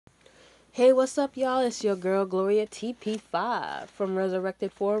Hey, what's up, y'all? It's your girl Gloria TP5 from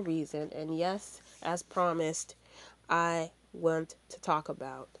Resurrected for a Reason. And yes, as promised, I want to talk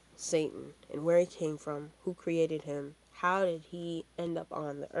about Satan and where he came from, who created him, how did he end up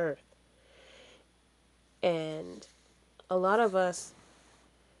on the earth. And a lot of us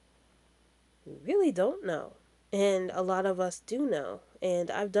really don't know. And a lot of us do know.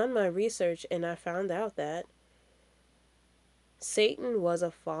 And I've done my research and I found out that Satan was a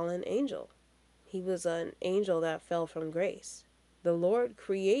fallen angel. He was an angel that fell from grace. The Lord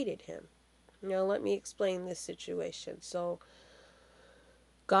created him. Now, let me explain this situation. So,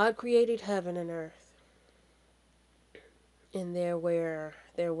 God created heaven and earth, and there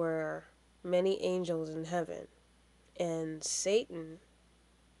were many angels in heaven, and Satan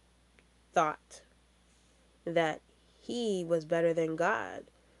thought that he was better than God.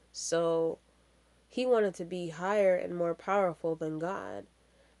 So, he wanted to be higher and more powerful than God,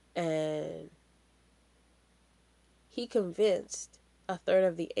 and he convinced a third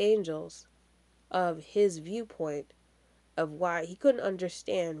of the angels of his viewpoint of why he couldn't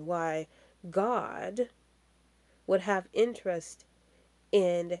understand why God would have interest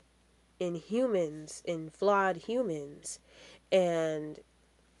in humans, in flawed humans, and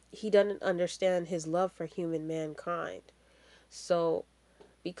he doesn't understand his love for human mankind. So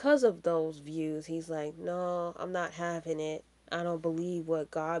because of those views, he's like, no, I'm not having it. I don't believe what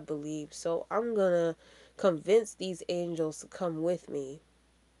God believes, so I'm gonna convince these angels to come with me.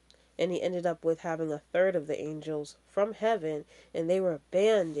 And he ended up with having a third of the angels from heaven, and they were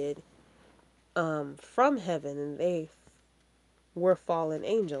banded from heaven, and they were fallen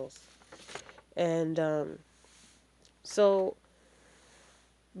angels. And so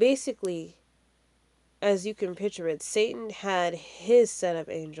basically, as you can picture it, Satan had his set of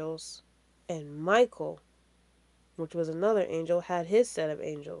angels, and Michael, which was another angel, had his set of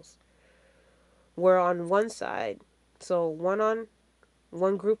angels. Were on one side, so one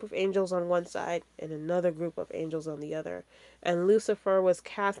group of angels on one side and another group of angels on the other. And Lucifer was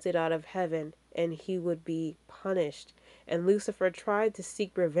casted out of heaven, and he would be punished. And Lucifer tried to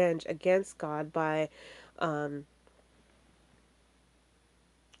seek revenge against God um,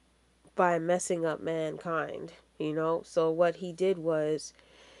 by messing up mankind. So what he did was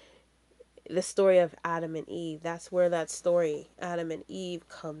the story of Adam and Eve. That's where that story, Adam and Eve,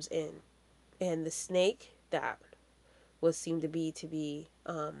 comes in. And the snake that was seemed to be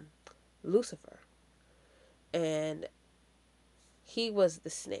Lucifer, and he was the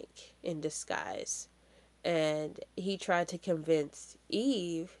snake in disguise, and he tried to convince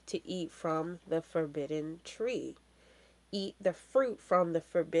Eve to eat from the forbidden tree, eat the fruit from the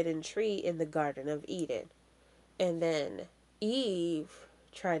forbidden tree in the Garden of Eden. And then Eve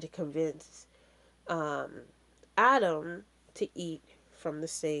tried to convince Adam to eat from the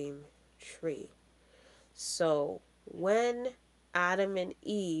same tree. So when Adam and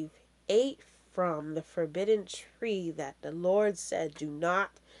Eve ate from the forbidden tree that the Lord said do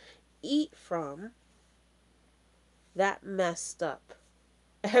not eat from, that messed up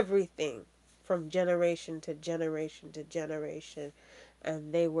everything from generation to generation to generation.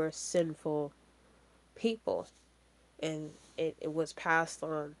 And they were sinful people. And it was passed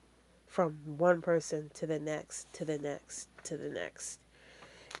on from one person to the next, to the next, to the next.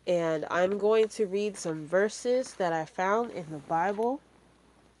 And I'm going to read some verses that I found in the Bible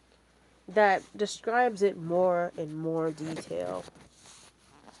that describes it more in more detail.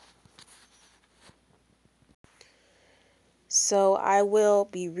 So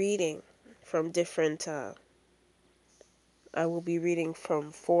from different I will be reading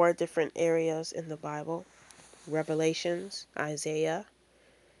from 4 different areas in the Bible: Revelations, Isaiah,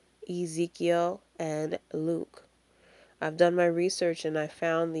 Ezekiel, and Luke. I've done my research and I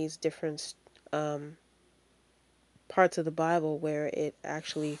found these different parts of the Bible where it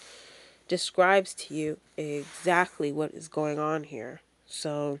actually describes to you exactly what is going on here.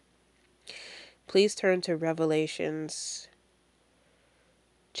 So please turn to Revelations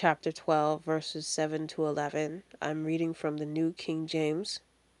chapter 12, verses 7 to 11. I'm reading from the New King James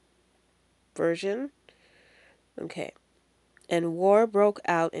Version. Okay. And war broke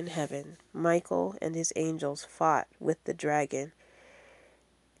out in heaven. Michael and his angels fought with the dragon,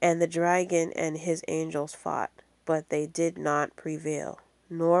 and the dragon and his angels fought, but they did not prevail,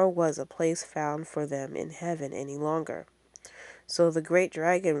 nor was a place found for them in heaven any longer. So the great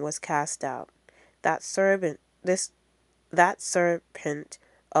dragon was cast out, that serpent, that serpent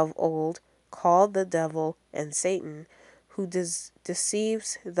of old, called the devil and Satan, who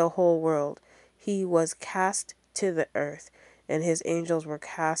deceives the whole world. He was cast to the earth, and his angels were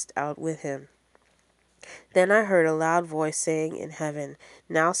cast out with him. Then I heard a loud voice saying in heaven,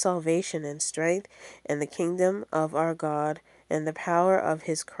 "Now salvation and strength and the kingdom of our God and the power of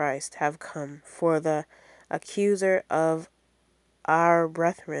his Christ have come. For the accuser of our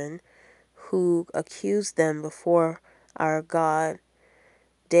brethren, who accused them before our God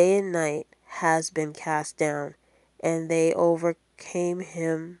day and night, has been cast down, and they overcame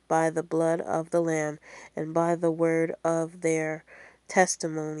him by the blood of the Lamb and by the word of their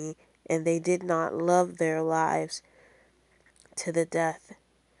testimony, and they did not love their lives to the death.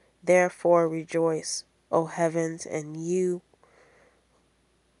 Therefore rejoice, O heavens, and you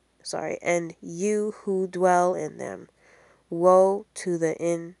who dwell in them. Woe to the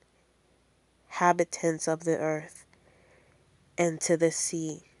inhabitants of the earth and to the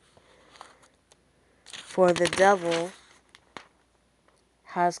sea, for the devil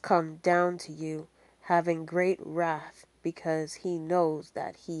has come down to you, having great wrath, because he knows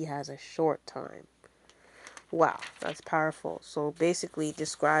that he has a short time." Wow, that's powerful. So basically it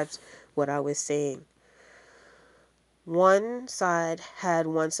describes what I was saying. One side had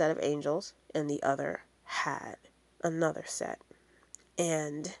one set of angels and the other had another set.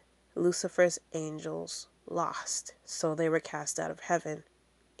 And Lucifer's angels lost, so they were cast out of heaven.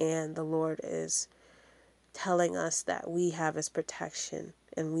 And the Lord is telling us that we have his protection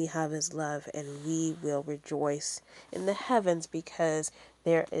and we have his love, and we will rejoice in the heavens because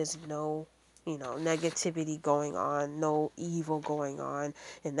there is no negativity going on, no evil going on.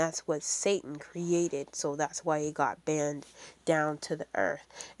 And that's what Satan created, so that's why he got banned down to the earth.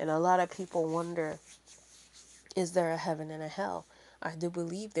 And a lot of people wonder, is there a heaven and a hell? I do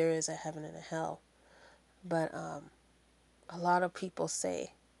believe there is a heaven and a hell, but a lot of people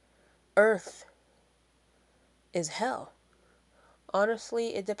say earth is hell.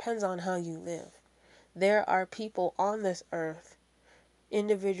 Honestly, it depends on how you live. There are people on this earth,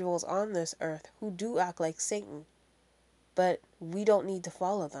 individuals on this earth, who do act like Satan, but we don't need to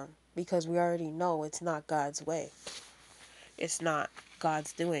follow them because we already know it's not God's way. It's not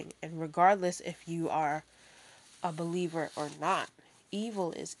God's doing. And regardless if you are a believer or not,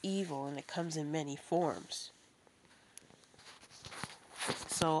 evil is evil, and it comes in many forms.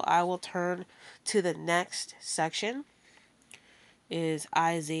 So I will turn to the next section, is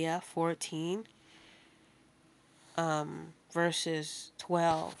Isaiah 14, verses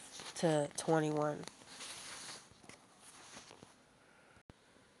 12 to 21.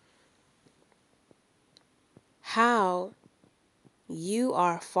 How you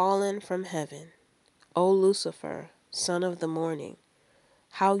are fallen from heaven, O Lucifer, son of the morning!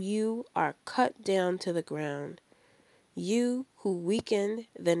 How you are cut down to the ground, you who weakened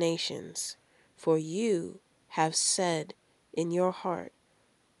the nations! For you have said in your heart,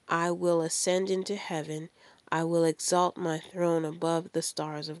 I will ascend into heaven, I will exalt my throne above the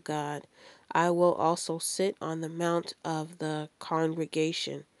stars of God. I will also sit on the mount of the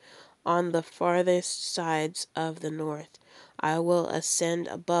congregation, on the farthest sides of the north. I will ascend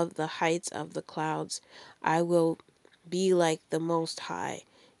above the heights of the clouds. I will be like the Most High,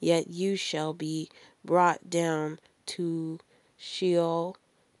 yet you shall be brought down to Sheol,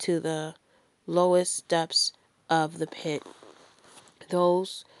 to the lowest depths of the pit.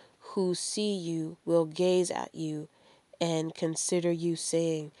 Those who see you will gaze at you and consider you,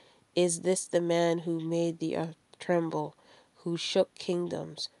 saying, "Is this the man who made the earth tremble, who shook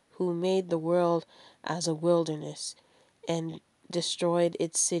kingdoms, who made the world as a wilderness, and destroyed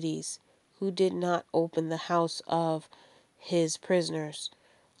its cities, who did not open the house of his prisoners?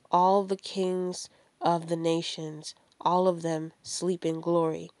 All the kings of the nations, all of them sleep in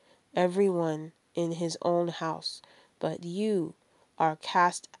glory, every one in his own house. But you are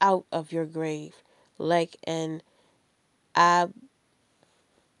cast out of your grave like an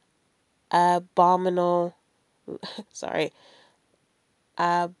abominable sorry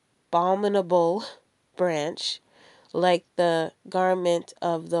abominable branch, like the garment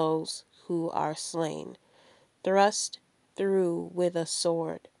of those who are slain, thrust through with a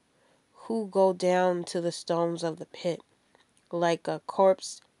sword, who go down to the stones of the pit, like a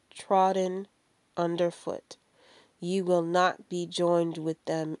corpse trodden underfoot. You will not be joined with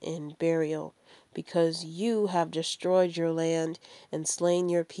them in burial, because you have destroyed your land and slain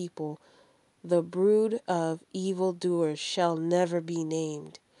your people. The brood of evildoers shall never be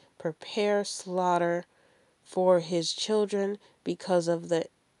named. Prepare slaughter for his children because of the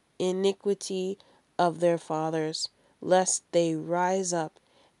iniquity of their fathers, lest they rise up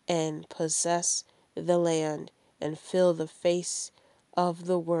and possess the land and fill the face of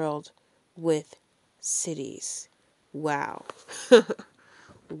the world with cities. Wow.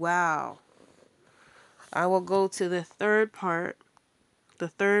 Wow. I will go to the third part, the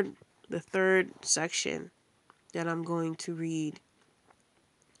third the third section that I'm going to read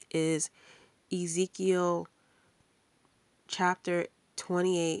is Ezekiel chapter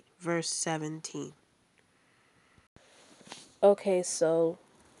 28, verse 17. Okay, so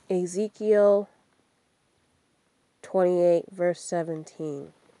Ezekiel 28, verse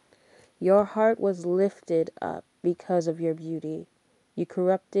 17. Your heart was lifted up because of your beauty. You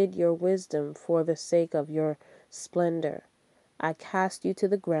corrupted your wisdom for the sake of your splendor. I cast you to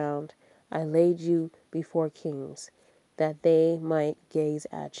the ground. I laid you before kings, that they might gaze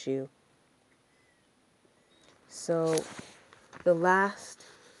at you. So, the last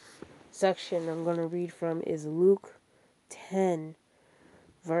section I'm going to read from is Luke 10,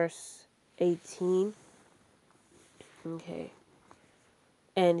 verse 18. Okay.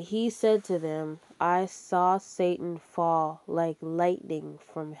 And he said to them, I saw Satan fall like lightning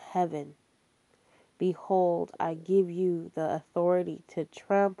from heaven. Behold, I give you the authority to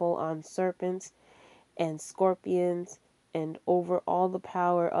trample on serpents and scorpions and over all the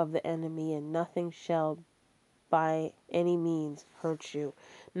power of the enemy, and nothing shall by any means hurt you.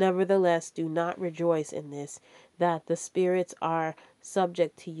 Nevertheless, do not rejoice in this, that the spirits are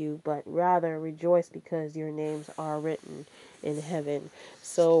subject to you, but rather rejoice because your names are written in heaven.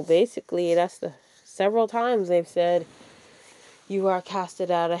 So basically, that's the several times they've said you are casted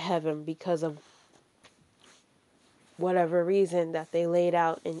out of heaven because of whatever reason that they laid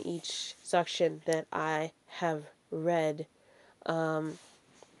out in each section that I have read. I'm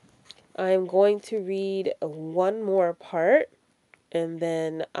going to read one more part, and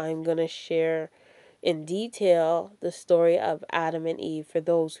then I'm going to share in detail the story of Adam and Eve for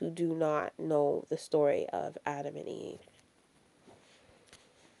those who do not know the story of Adam and Eve.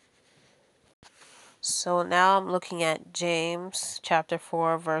 So now I'm looking at James chapter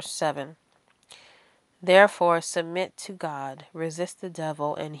 4, verse 7. Therefore, submit to God, resist the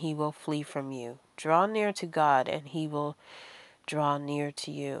devil, and he will flee from you. Draw near to God, and he will draw near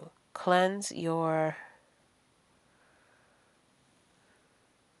to you. Cleanse your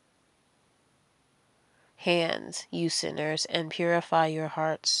hands, you sinners, and purify your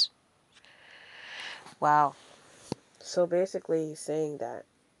hearts. Wow. So basically, he's saying that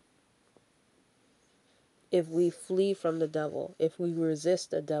if we flee from the devil, if we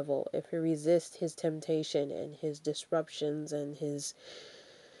resist the devil, if we resist his temptation and his disruptions and his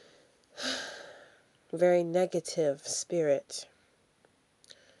very negative spirit,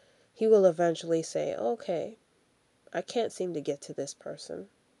 he will eventually say, okay, I can't seem to get to this person.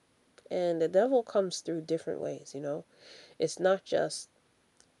 And the devil comes through different ways, It's not just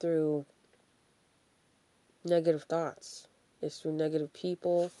through negative thoughts. It's through negative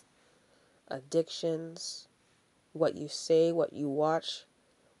people, addictions, what you say, what you watch,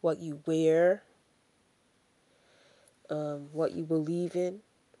 what you wear, what you believe in,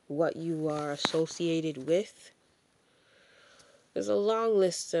 what you are associated with. There's a long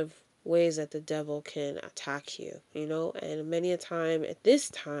list of ways that the devil can attack you, and many a time at this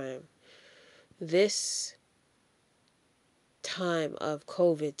time of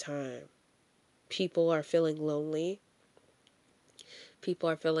COVID time, people are feeling lonely. People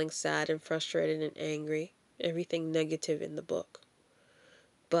are feeling sad and frustrated and angry. Everything negative in the book.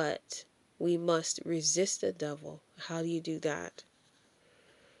 But we must resist the devil. How do you do that?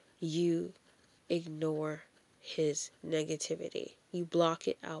 You ignore his negativity. You block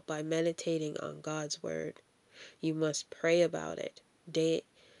it out by meditating on God's word. You must pray about it day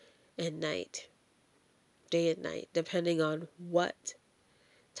and night. Day and night, depending on what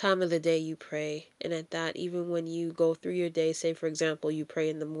time of the day you pray. And at that, even when you go through your day, say for example, you pray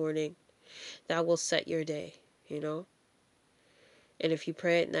in the morning, that will set your day, And if you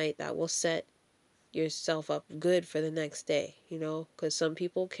pray at night, that will set yourself up good for the next day, Because some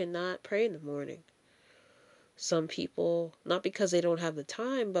people cannot pray in the morning. Some people, not because they don't have the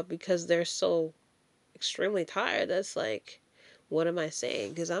time, but because they're so extremely tired. That's like, what am I saying?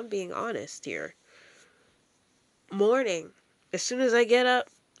 Because I'm being honest here. Morning, as soon as I get up,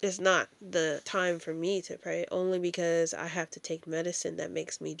 it's not the time for me to pray, only because I have to take medicine that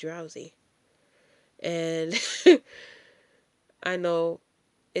makes me drowsy. And I know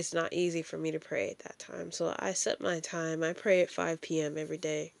it's not easy for me to pray at that time. So I set my time. I pray at 5 p.m. every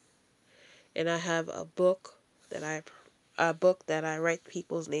day. And I have a book that I write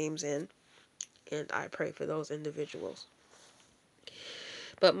people's names in, and I pray for those individuals.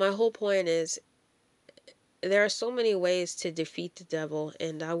 But my whole point is, there are so many ways to defeat the devil,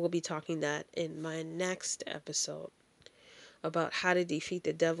 and I will be talking that in my next episode about how to defeat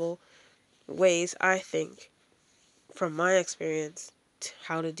the devil, ways I think from my experience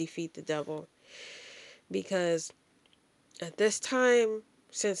how to defeat the devil. Because at this time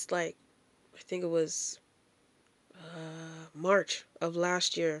since like, I think it was March of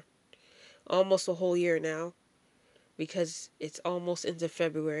last year, almost a whole year now, because it's almost into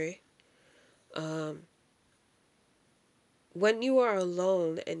February. Um, when you are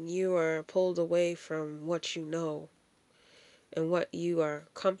alone and you are pulled away from what you know and what you are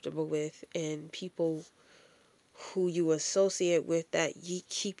comfortable with, and people who you associate with that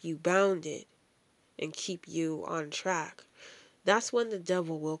keep you bounded and keep you on track, that's when the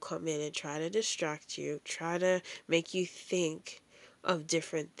devil will come in and try to distract you, try to make you think of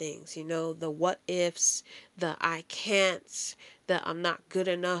different things. You know, the what ifs, the I can'ts, the I'm not good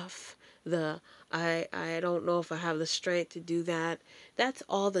enough, the I don't know if I have the strength to do that. That's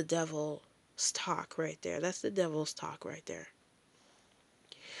all the devil's talk right there. That's the devil's talk right there.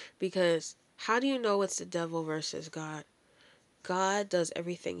 Because how do you know it's the devil versus God? God does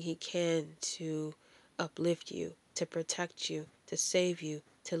everything he can to uplift you, to protect you, to save you,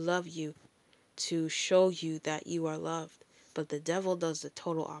 to love you, to show you that you are loved. But the devil does the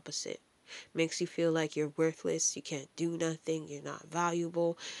total opposite. Makes you feel like you're worthless, you can't do nothing, you're not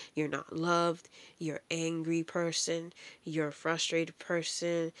valuable, you're not loved, you're an angry person, you're a frustrated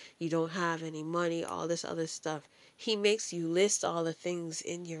person, you don't have any money, all this other stuff. He makes you list all the things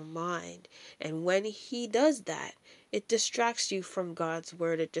in your mind. And when he does that, it distracts you from God's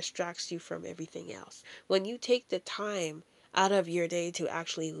word, it distracts you from everything else. When you take the time out of your day to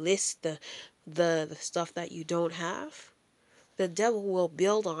actually list the stuff that you don't have, the devil will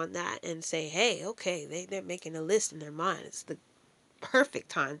build on that and say, hey, okay, they're making a list in their mind. It's the perfect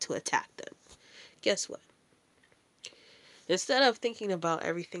time to attack them. Guess what? Instead of thinking about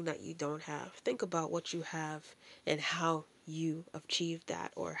everything that you don't have, think about what you have and how you achieved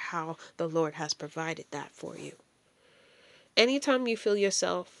that, or how the Lord has provided that for you. Anytime you feel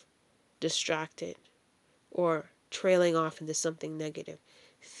yourself distracted or trailing off into something negative,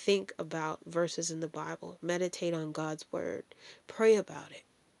 think about verses in the Bible, meditate on God's word, pray about it.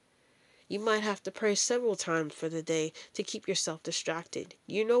 You might have to pray several times for the day to keep yourself distracted.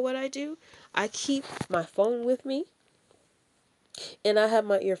 You know what I do? I keep my phone with me and I have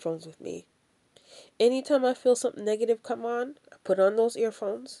my earphones with me. Anytime I feel something negative come on, I put on those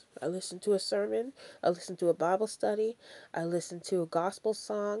earphones. I listen to a sermon. I listen to a Bible study. I listen to a gospel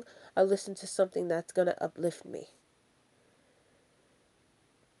song. I listen to something that's going to uplift me.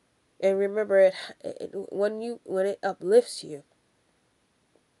 And remember, when it uplifts you,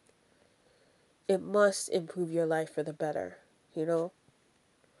 it must improve your life for the better, you know?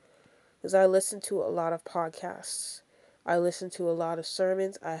 Because I listen to a lot of podcasts. I listen to a lot of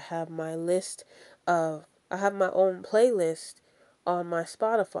sermons. I have my own playlist on my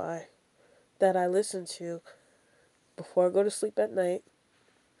Spotify that I listen to before I go to sleep at night.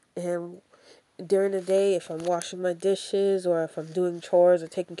 And during the day, if I'm washing my dishes or if I'm doing chores or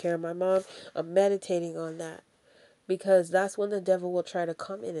taking care of my mom, I'm meditating on that. Because that's when the devil will try to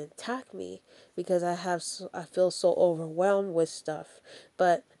come in and attack me, because I feel so overwhelmed with stuff.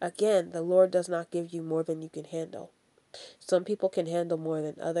 But again, the Lord does not give you more than you can handle. Some people can handle more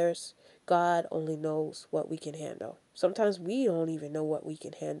than others. God only knows what we can handle. Sometimes we don't even know what we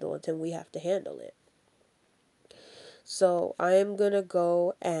can handle until we have to handle it. So I am going to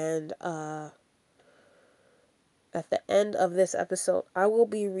go and at the end of this episode, I will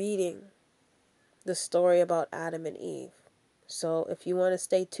be reading the story about Adam and Eve. So if you want to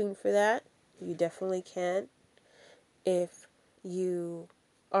stay tuned for that, you definitely can. If you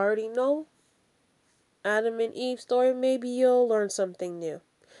already know Adam and Eve story, maybe you'll learn something new.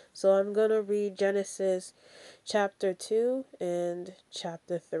 So I'm going to read Genesis chapter 2 and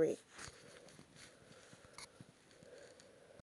chapter 3.